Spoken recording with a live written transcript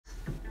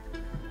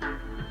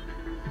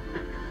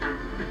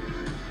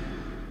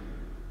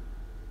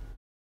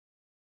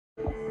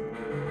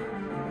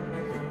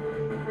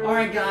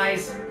Alright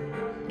guys,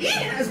 it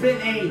has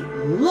been a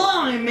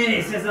long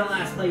minute since I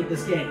last played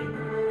this game.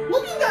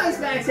 Welcome guys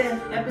back to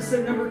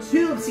episode number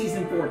 2 of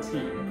Season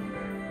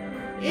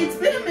 14. It's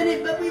been a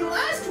minute, but we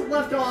last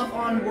left off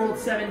on World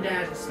 7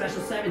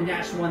 Special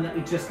 7-1 that we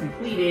just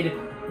completed,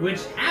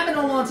 which happened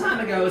a long time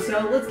ago,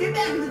 so let's get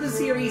back into the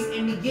series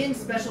and begin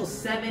Special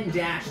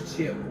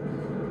 7-2.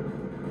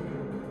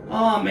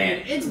 Oh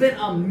man, it's been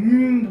a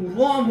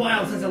long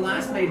while since I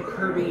last played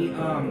Kirby's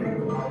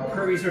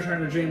Return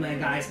to Dreamland,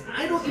 guys.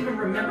 I don't even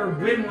remember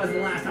when was the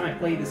last time I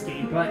played this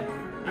game, but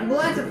I'm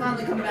glad to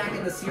finally come back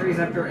in the series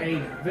after a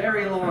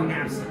very long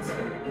absence.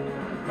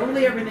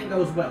 Hopefully everything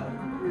goes well.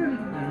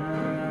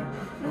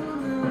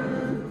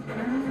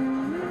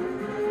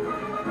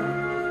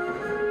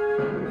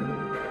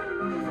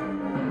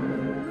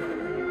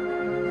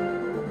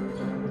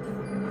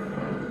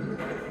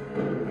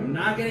 I'm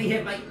not getting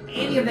hit by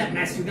any of that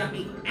mess. You got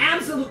me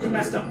absolutely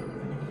messed up.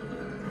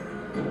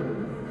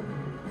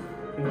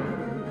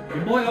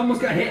 Your boy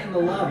almost got hit in the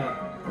lava.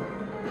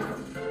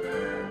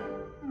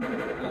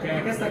 Okay,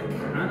 I guess that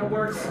kind of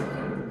works.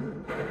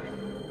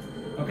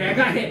 Okay, I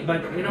got hit,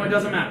 but, you know, it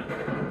doesn't matter.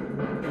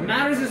 What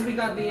matters is we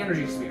got the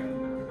energy sphere.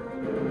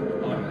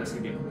 Oh, no, that's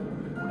gonna be...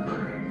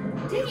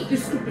 Dang it, you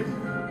stupid...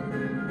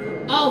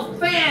 Oh,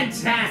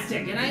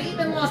 fantastic! And I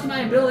even lost my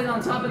ability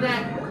on top of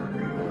that.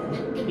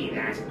 Give me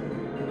that.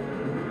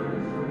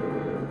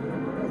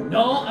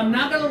 No, I'm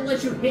not gonna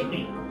let you hit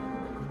me.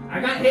 I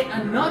got hit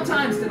enough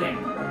times today.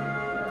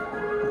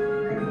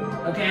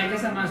 Okay, I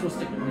guess I might as well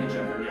stick with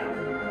Ninja for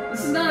now.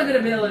 This is not a good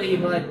ability,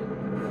 but...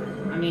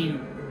 I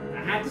mean, I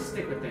had to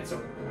stick with it, so...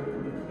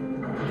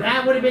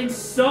 That would have been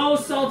so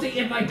salty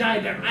if I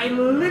died there. I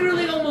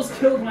literally almost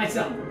killed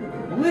myself.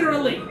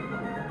 Literally.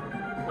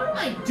 What am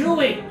I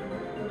doing?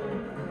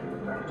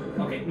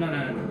 Okay,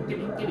 no. Give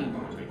me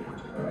bombs right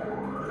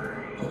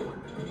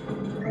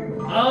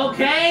now.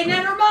 Okay,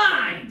 never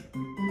mind!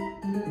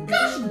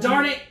 Gosh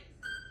darn it!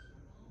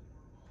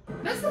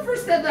 That's the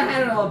first death I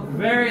had in a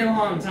very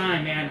long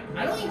time, man.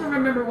 I don't even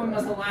remember when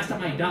was the last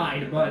time I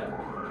died, but...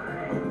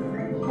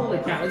 Holy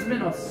cow, it's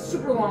been a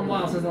super long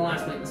while since I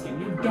last played this game.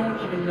 You don't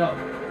even know.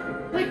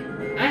 Like,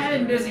 I have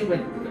been busy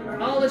with the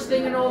college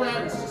thing and all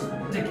that. It's just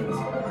ridiculous.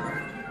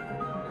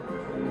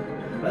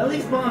 But at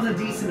least bomb's a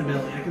decent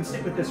ability. I can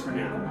stick with this for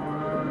now.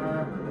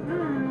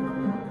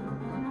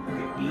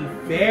 Okay, be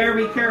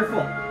very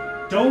careful.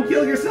 Don't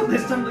kill yourself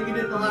this time like you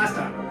did the last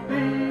time.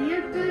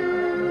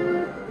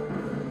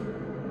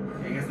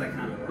 That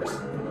kind of works.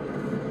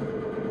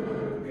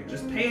 Okay,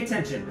 just pay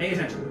attention. Pay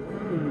attention.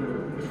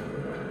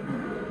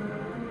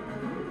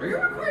 Are you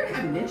required to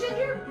have ninja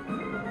here?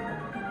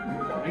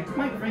 I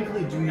quite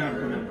frankly do not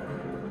remember.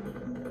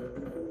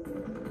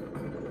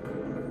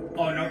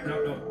 Oh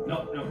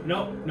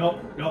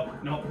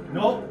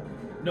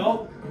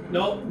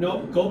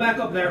no. Go back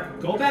up there.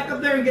 Go back up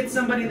there and get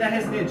somebody that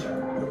has ninja.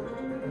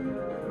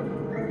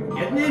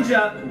 Get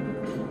ninja.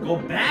 Go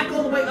back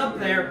all the way up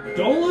there.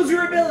 Don't lose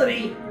your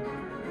ability.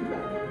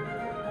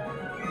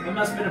 I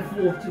must have been a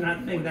fool to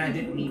not think that I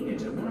didn't need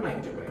ninja. What am I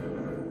doing?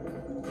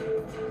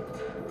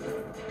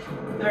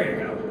 There you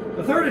go.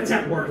 The third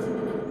attempt worked. I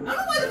don't know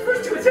why the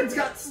first 2 attempts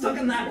got stuck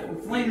in that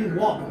flaming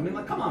wall. I mean,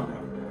 like, come on, bro.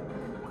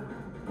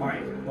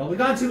 Alright, well, we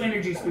got 2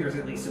 energy spheres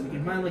at least, so we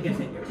can finally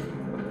continue.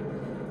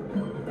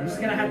 I'm just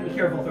gonna have to be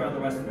careful throughout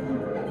the rest of the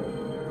room.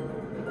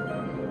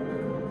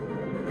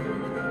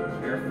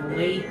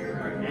 Carefully.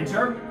 Alright,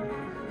 enter.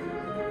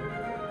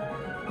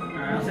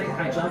 Alright, I'll take a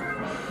high jump.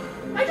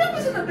 High jump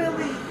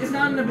is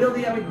not an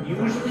ability I would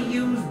usually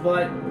use,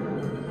 but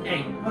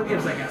hey, what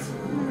gives, I guess.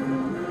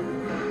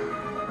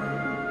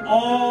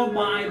 Oh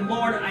my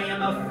lord, I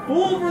am a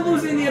fool for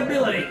losing the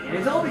ability, and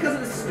it's all because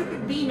of the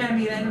stupid beam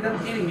enemy that ended up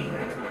hitting me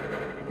that time.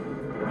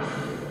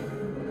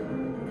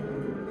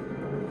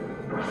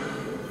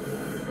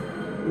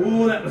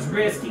 Ooh, that was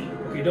risky.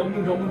 Okay, don't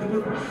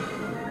move.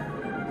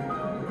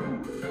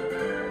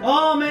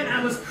 Oh man,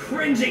 I was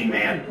cringing,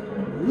 man.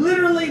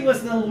 Literally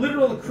was the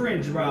literal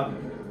cringe, bro.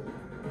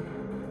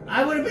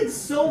 I would have been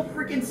so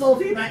freaking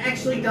salty if I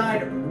actually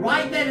died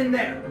right then and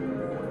there.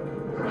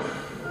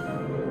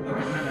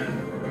 Okay,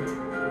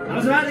 no. I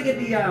was about to get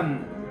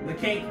the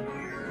cake.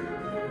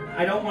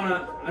 I don't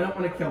wanna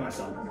kill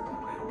myself.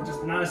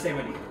 Just not a safe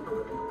idea.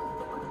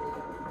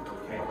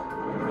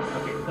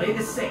 Okay, play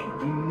this safe.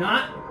 Do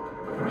not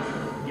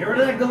get rid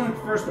of that gun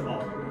first of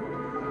all.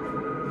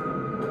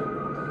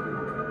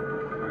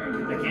 Alright,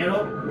 get the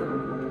candle.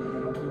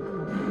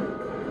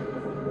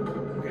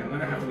 Okay, I'm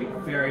gonna have to be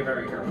very,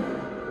 very careful.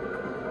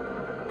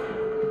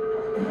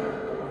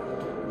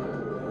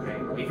 Okay,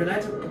 wait for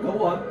that to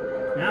go up.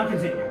 Now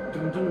continue.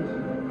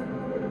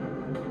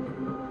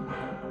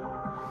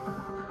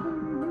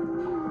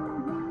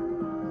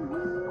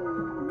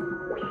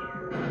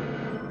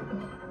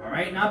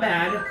 Alright, not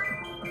bad.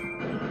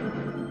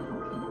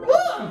 Woo!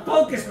 I'm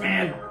focused,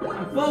 man!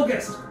 I'm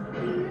focused!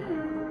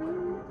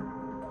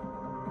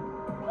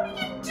 What are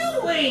you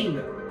doing?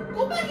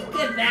 Go back and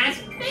get that!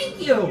 Thank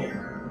you!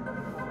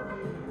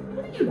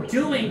 What are you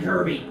doing,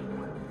 Kirby?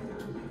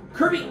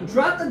 Kirby,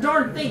 drop the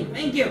darn thing!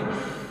 Thank you!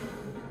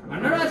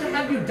 I'm not about to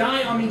have you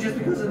die on me just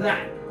because of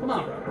that. Come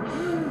on, bro.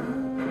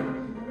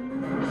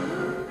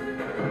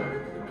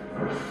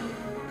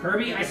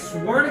 Kirby, I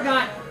swear to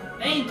God,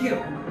 thank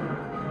you.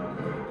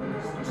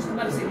 Just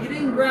about to say, if you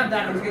didn't grab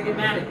that, I was gonna get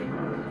mad at you.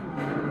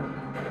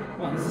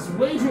 Come on, this is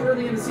way too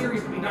early in the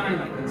series to be dying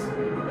like this.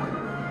 Come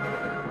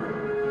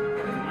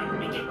on,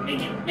 make it,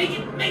 make it, make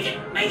it, make it,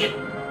 make it!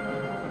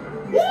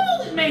 Woo!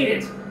 It made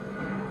it!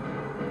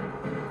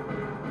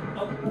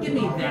 Oh, give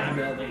me that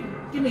ability.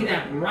 Give me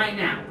that right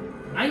now.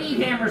 I need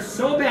hammers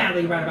so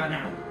badly right about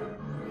now.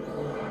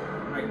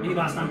 Alright, mini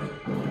boss time.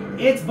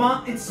 It's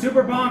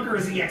super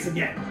bonkers EX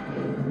again.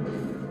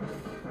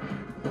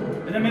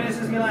 Been a minute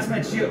since we last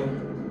met you.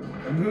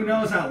 And who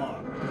knows how long.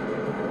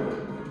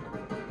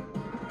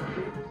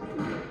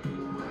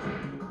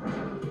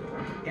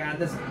 Yeah,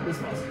 this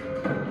boss.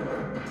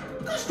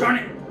 Gosh darn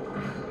it!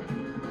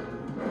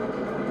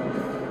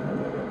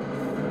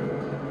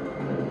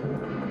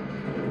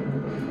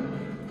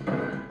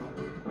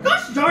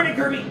 Gosh darn it,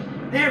 Kirby!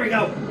 There we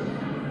go.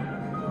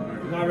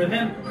 Got rid of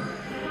him.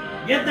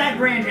 Get that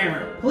Grand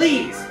Hammer,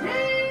 please.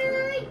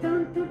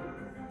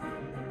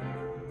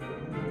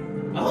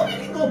 I hope you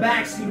can go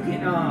back so you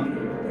can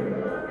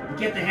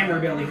get the hammer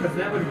ability, because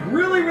that would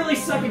really, really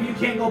suck if you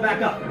can't go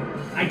back up.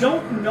 I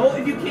don't know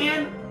if you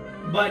can,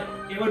 but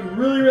it would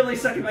really, really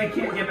suck if I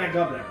can't get back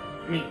up there.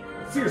 I mean,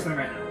 seriously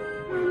right now.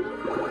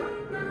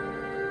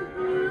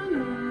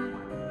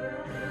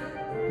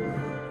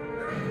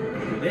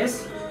 Do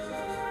this.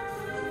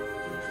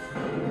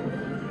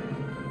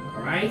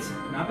 Alright,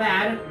 not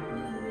bad.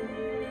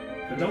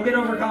 But don't get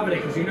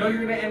overconfident, because you know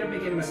you're going to end up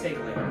making a mistake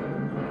later.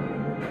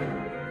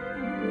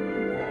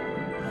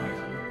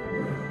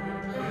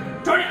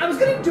 Darn it, I was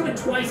going to do it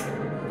twice.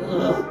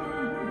 Ugh.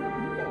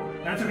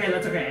 That's okay,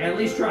 that's okay. At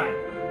least try.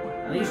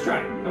 At least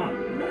try. Come on.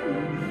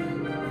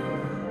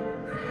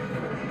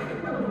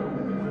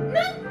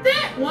 Not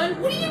that one!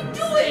 What are you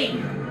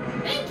doing?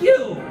 Thank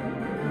you!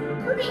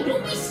 Kirby,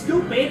 don't be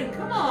stupid!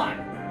 Come on!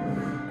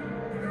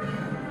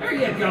 There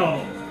you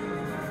go!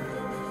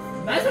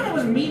 That's what I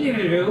was meaning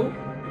to do!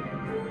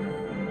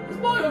 This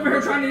boy over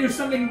here trying to do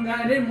something that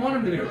I didn't want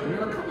him to do. I'm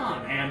like, come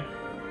on, man.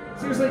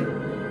 Seriously?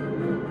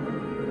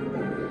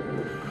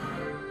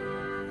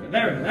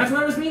 There we go. That's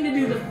what I was meaning to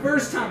do the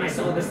first time I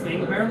saw this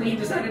thing. Apparently he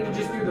decided to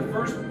just do the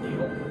first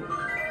deal.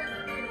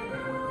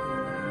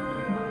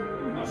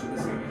 Oh shit, this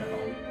is gonna be fun.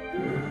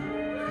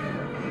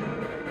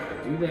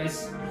 Do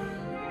this.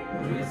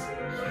 Do this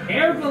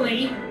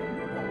carefully.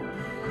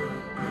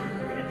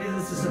 Okay,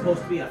 this is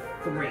supposed to be a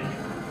 3.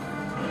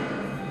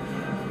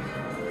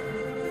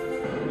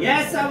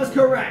 Yes, I was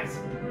correct.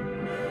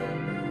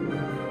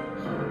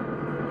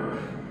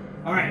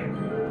 Alright.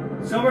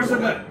 So far, so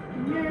good.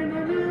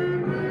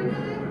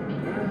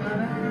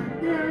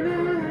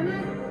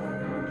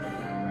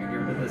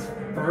 This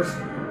first.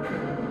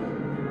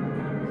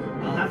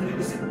 I'll have to do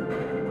this.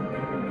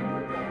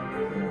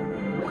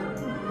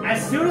 As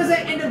soon as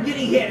I end up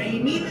getting hit, I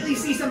immediately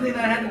see something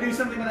that I had to do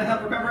something with a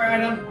health recovery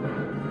item.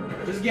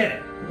 Just get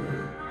it.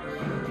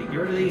 Okay, get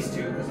rid of these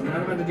two, because I'm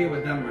not about to deal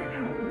with them right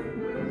now.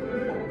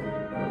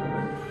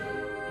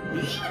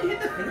 Did he even hit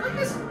the thing like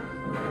this?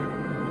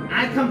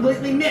 I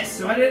completely missed,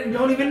 so I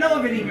don't even know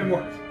if it even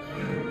worked.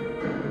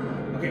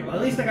 Okay, well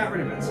at least I got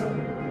rid of it, so.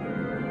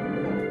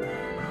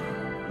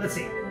 Let's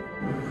see.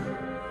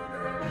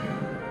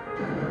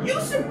 You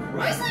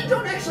surprisingly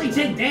don't actually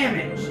take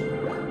damage.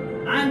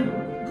 I'm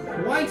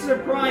quite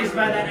surprised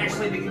by that,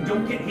 actually, that you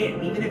don't get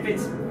hit, even if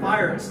its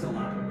fire is still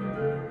up.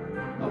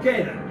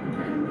 Okay, then.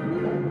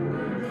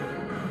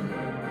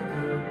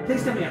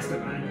 Please tell me I still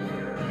got it.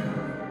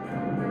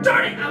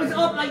 Darn it! I was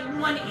up like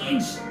 1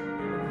 inch!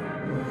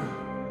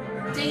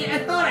 Dang it, I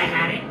thought I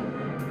had it!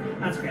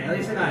 That's okay, at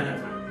least I got it that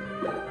time.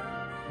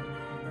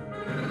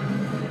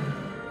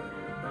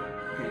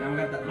 Okay, now we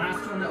got that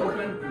last one to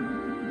open.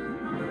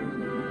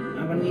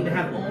 I'm gonna need to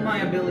have all my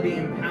ability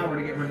and power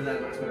to get rid of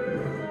that last one.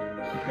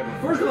 Okay, but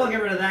first of all,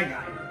 get rid of that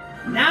guy.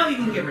 Now you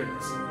can get rid of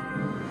this.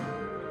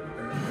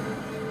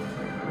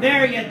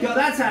 There you go,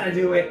 that's how to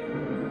do it.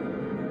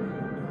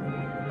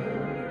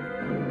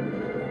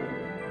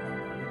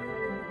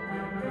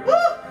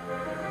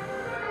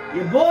 Woo!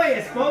 Your boy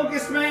is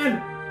focused,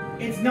 man.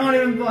 It's not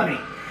even funny.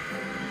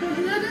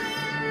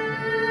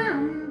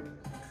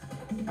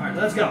 Alright,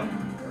 let's go.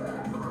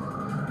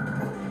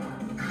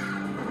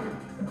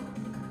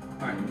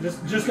 Alright,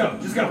 just go,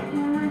 just go.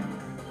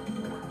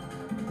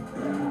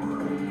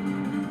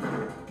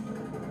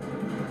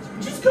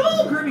 Just go,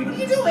 Kirby, what are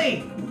you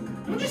doing?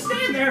 Don't just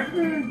stand there.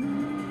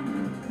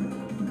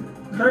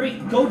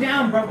 Kirby, go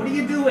down, bro, what are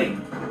you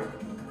doing?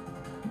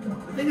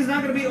 The thing is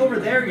not gonna be over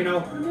there, you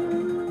know.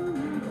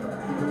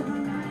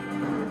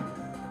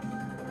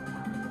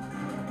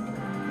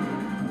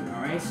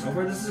 Alright, so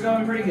far this is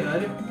going pretty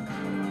good.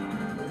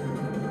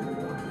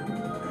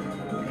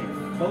 Okay,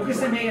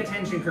 focus and pay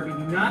attention, Kirby.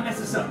 Do not mess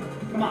this up.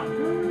 Come on.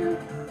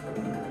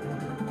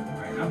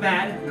 Alright, not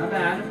bad, not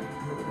bad.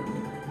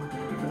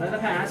 Let it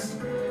pass.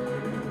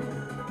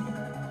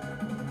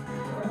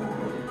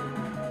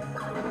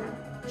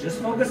 Just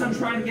focus on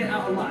trying to get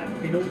out alive.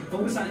 Okay, don't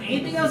focus on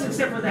anything else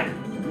except for that.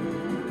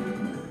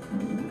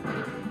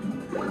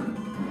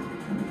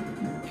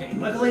 Okay,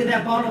 luckily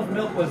that bottle of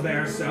milk was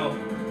there, so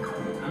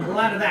I'm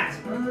glad of that.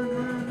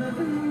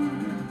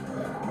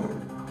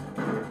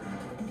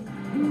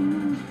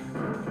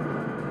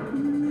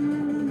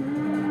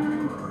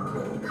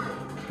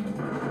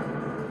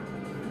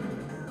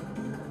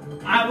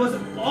 I was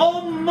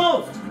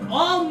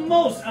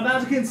almost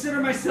about to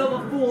consider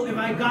myself a fool if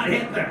I got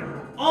hit there.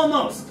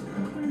 Almost.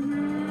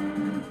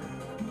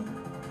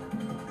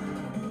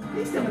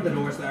 Please tell me the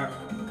door's there.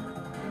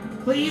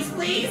 Please,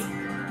 please.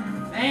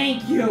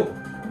 Thank you.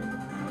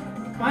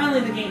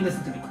 Finally, the game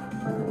listened to me.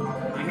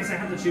 I guess I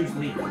have to choose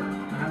leave.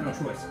 I have no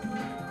choice.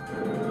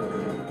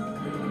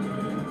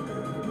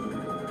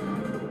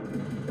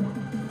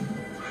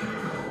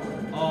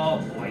 Oh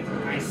boy,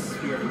 nice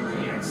spirit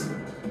EX.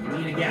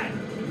 Mean again.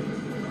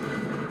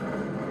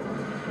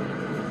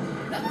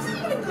 That wasn't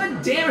even a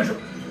good damage.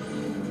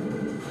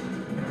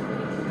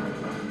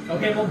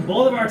 Okay, well,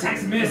 both of our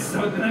attacks missed,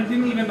 so that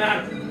didn't even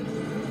matter.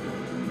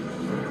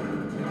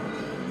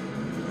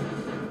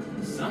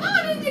 Somehow I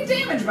didn't get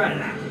damaged by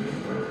that. I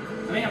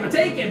mean, I'm gonna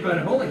take it, but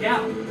holy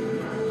cow.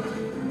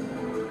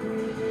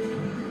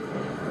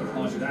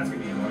 Oh, shit, that's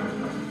gonna be annoying.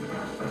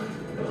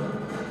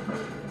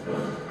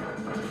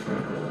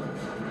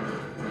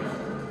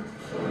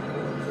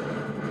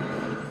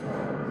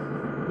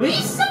 We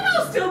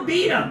somehow still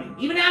beat him,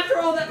 even after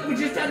all that we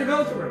just had to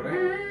go through.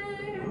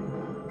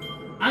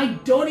 I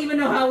don't even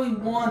know how we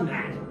won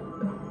that.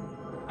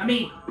 I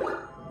mean,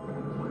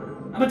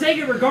 I'm gonna take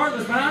it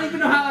regardless, but I don't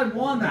even know how I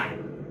won that.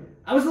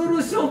 I was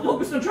literally so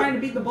focused on trying to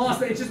beat the boss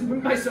that it just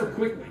went by so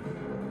quickly.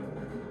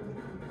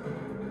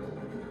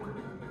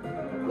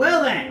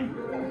 Well then,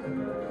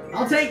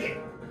 I'll take it.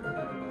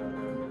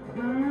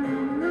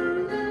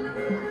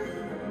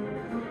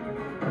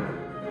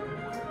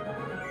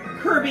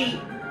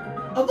 Kirby,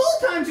 of all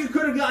times you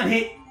could have gotten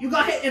hit, you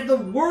got hit at the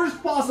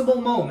worst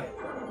possible moment.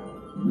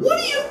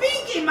 What are you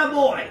thinking, my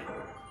boy?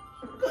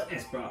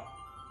 Goodness, bro.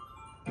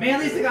 I mean,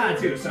 at least I got it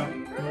too, so.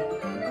 I'm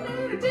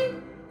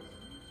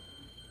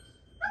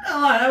not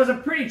gonna lie, that was a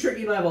pretty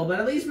tricky level, but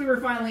at least we were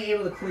finally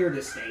able to clear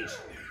this stage.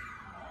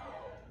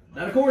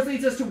 That, of course,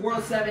 leads us to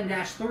World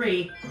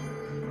 7-3.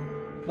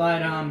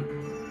 But,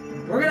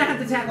 we're gonna have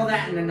to tackle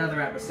that in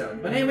another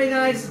episode. But anyway,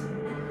 guys,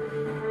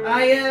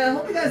 I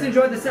hope you guys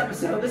enjoyed this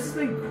episode. This has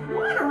been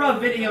quite a rough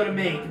video to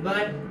make,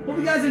 but hope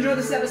you guys enjoyed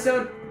this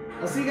episode.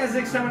 I'll see you guys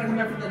next time when I come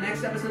back for the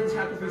next episode to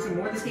tackle through some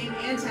more of this game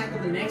and tackle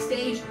the next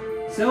stage.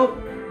 So,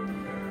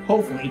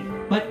 hopefully.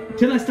 But,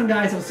 till next time,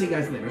 guys, I'll see you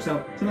guys later.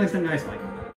 So, till next time, guys, bye.